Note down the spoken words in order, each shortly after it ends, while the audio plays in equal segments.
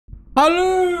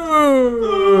Hello!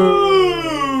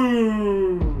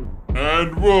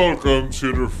 And welcome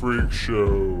to the Freak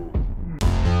Show.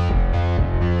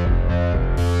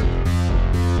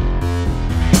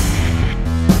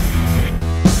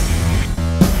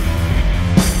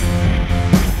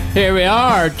 Here we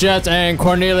are, Jet and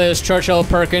Cornelius Churchill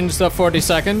Perkins the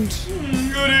 42nd.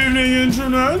 Good evening,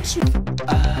 Internet.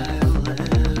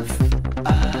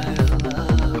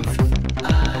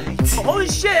 Holy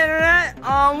shit, Internet!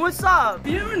 What's up?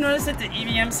 You ever notice that the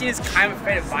EDM scene is kind of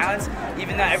afraid of violence,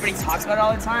 even though everybody talks about it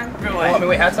all the time? Well, I mean,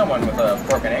 we had someone with a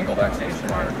broken ankle backstage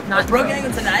tonight. Not broken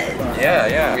ankle tonight?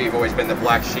 Yeah. We've always been the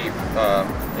black sheep,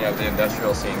 of the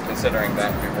industrial scene, considering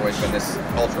that we've always been this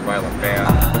ultra-violent band.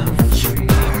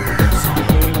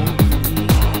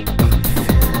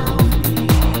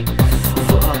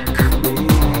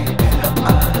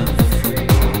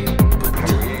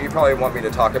 You probably want me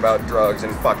to talk about drugs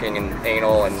and fucking and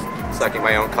anal and sucking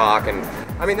my own cock, and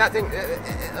I mean that thing,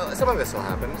 some of it still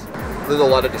happens. There's a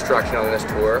lot of destruction on this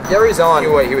tour. Gary's on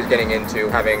knew what he was getting into,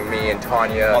 having me and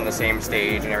Tanya on the same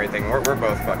stage and everything. We're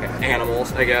both fucking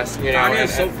animals, I guess, you know.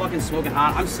 Tanya's so fucking smoking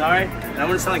hot. I'm sorry, and I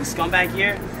want to sound like a scumbag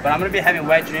here, but I'm gonna be having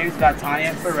wet dreams about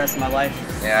Tanya for the rest of my life.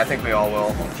 Yeah, I think we all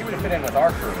will. She would have fit in with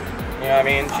our crew. You know what I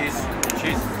mean? She's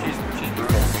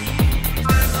brutal.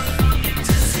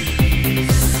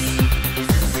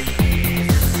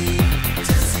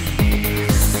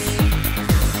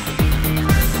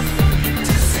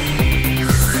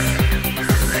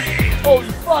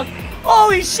 Holy fuck!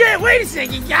 Holy shit! Wait a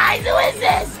second, guys! Who is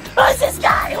this? Who's this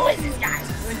guy? Who is this guy?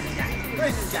 Who is this guy? Who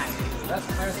is this guy? That's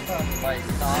the first stuff, like,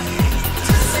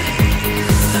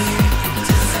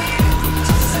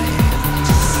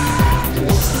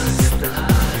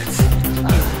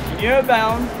 You're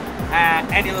bound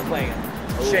Andy LaPlaga.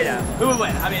 Straight up. Who would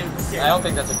win? I mean, seriously. I don't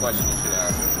think that's a question you should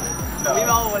ask. No. We've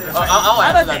all won. I'll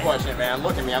answer that question, man.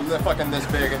 Look at me. I'm fucking this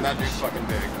big, and that dude's fucking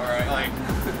big. All right, like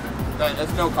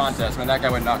that's no contest, man. That guy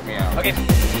would knock me out. Okay.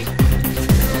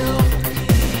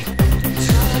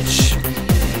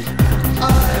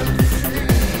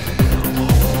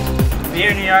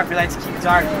 Here in New York, we like to keep it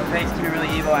dark. We like to keep it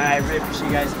really evil, and I really appreciate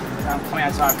you guys coming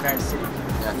out to our fair city.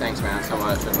 Yeah, thanks, man, so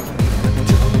much.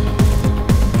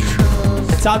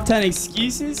 Top 10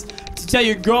 excuses to tell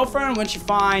your girlfriend when she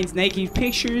finds naked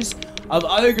pictures of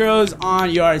other girls on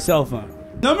your cell phone.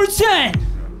 Number 10.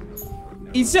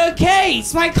 It's okay.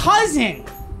 It's my cousin.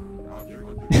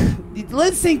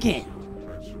 Let's sink in.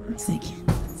 Let's sink in.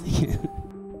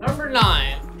 Number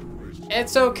 9.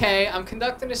 It's okay, I'm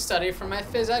conducting a study for my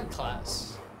phys ed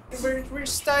class. We're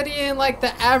studying like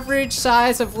the average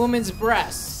size of women's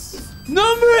breasts.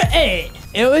 Number 8.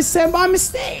 It was sent by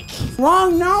mistake.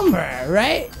 Wrong number,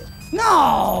 right?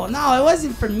 No, it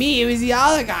wasn't for me. It was the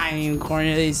other guy named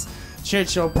Cornelius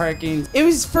Churchill Perkins. It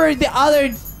was for the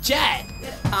other Jet.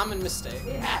 Common mistake.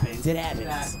 It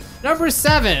happens. Number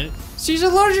 7. She's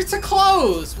allergic to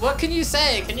clothes. What can you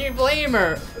say? Can you blame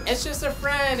her? It's just a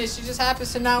friend and she just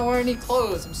happens to not wear any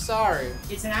clothes. I'm sorry.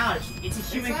 It's an allergy. It's a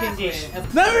human condition.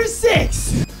 Number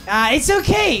 6. It's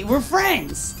okay. We're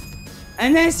friends.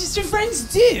 And that's just what friends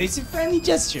do. It's a friendly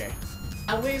gesture.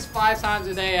 At least 5 times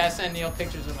a day I send Neil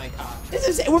pictures of my cock.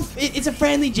 It's a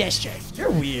friendly gesture. You're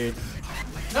weird.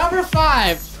 Number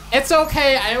 5. It's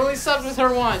okay, I only slept with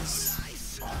her once.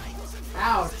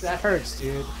 Ouch, that hurts,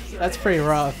 dude. That's pretty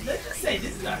rough. Let's just say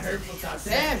this is a hurtful top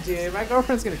 10. Damn, dude, my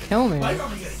girlfriend's gonna kill me. My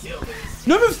girlfriend's gonna kill me.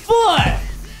 Number 4.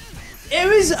 It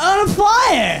was on a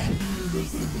flyer.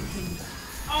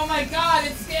 Oh my god,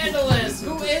 it's scandalous.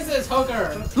 Who is this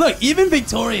hooker? Look, even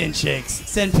Victorian chicks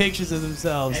send pictures of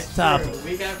themselves. Top.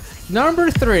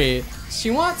 Number 3.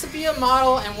 She wants to be a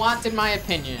model and wanted my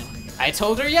opinion. I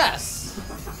told her yes.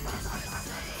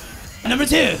 Number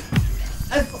 2.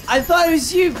 I thought it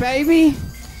was you, baby.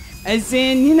 As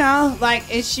in, like,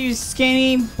 she was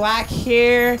skinny, black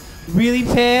hair, really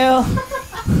pale,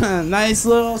 nice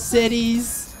little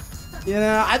cities.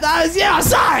 I thought it was you. I'm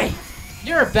sorry.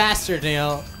 You're a bastard,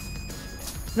 Neil.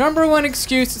 Number 1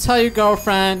 excuse to tell your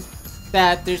girlfriend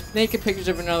that there's naked pictures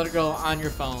of another girl on your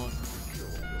phone.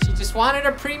 She just wanted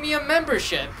a premium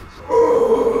membership.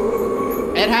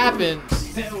 It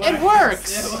happens. It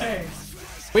works.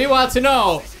 We want to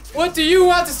know, what do you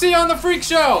want to see on the Freak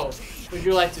Show? Would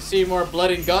you like to see more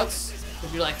blood and guts?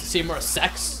 Would you like to see more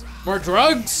sex? More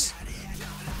drugs?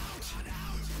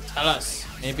 Tell us.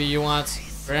 Maybe you want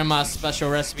Grandma's special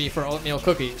recipe for oatmeal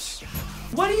cookies.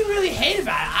 What do you really hate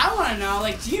about it? I want to know,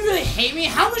 like, do you really hate me?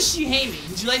 How much do you hate me?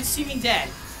 Would you like to see me dead?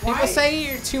 People say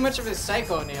you're too much of a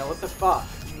psycho, Neil. What the fuck?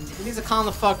 He needs to calm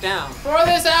the fuck down. For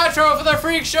this outro for the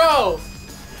Freak Show,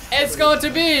 it's going to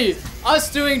be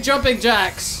us doing jumping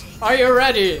jacks. Are you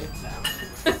ready?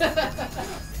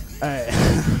 Alright.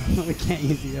 We can't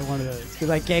use either one of those because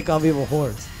I can't call people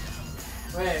whores.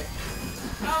 Wait.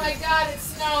 Oh my god, it's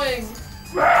snowing!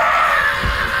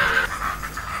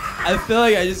 I feel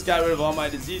like I just got rid of all my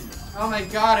diseases. Oh my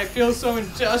god, I feel so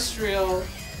industrial.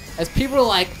 As people are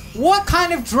like, what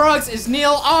kind of drugs is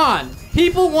Neil on?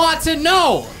 People want to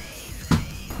know!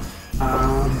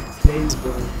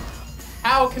 Facebook.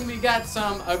 How can we get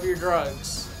some of your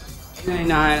drugs?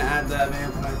 99 at that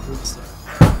vampire food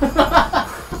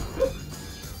store.